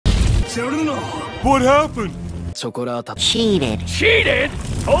What happened? Cheated. Cheated?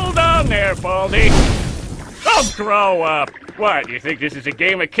 Hold on there, Baldy. Oh, grow up. What, you think this is a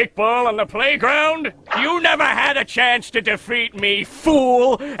game of kickball on the playground? You never had a chance to defeat me,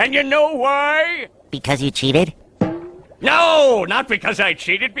 fool! And you know why? Because you cheated? No, not because I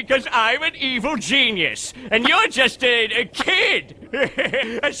cheated, because I'm an evil genius. And you're just a kid.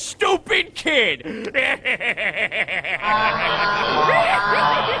 A stupid kid.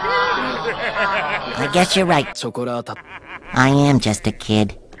 I guess you're right. I am just a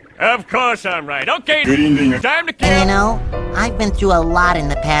kid. Of course I'm right. Okay, time to kill. And you know, I've been through a lot in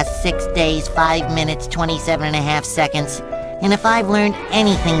the past 6 days, 5 minutes, 27.5 seconds. And if I've learned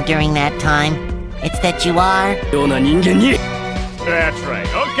anything during that time, it's that you are... That's right.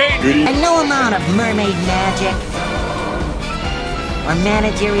 Okay. And no amount of mermaid magic, or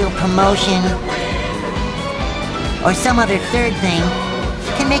managerial promotion, or some other third thing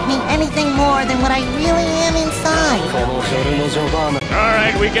can make me anything more than what I really am inside.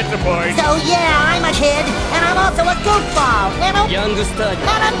 Alright, we get the point. So yeah, I'm a kid, and I'm also a goofball, and a... Youngster.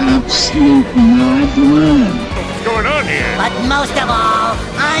 Absolute madman. What's going on here? But most of all,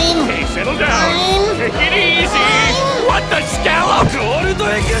 I'm... Hey, settle down. Take it easy. What the scallop?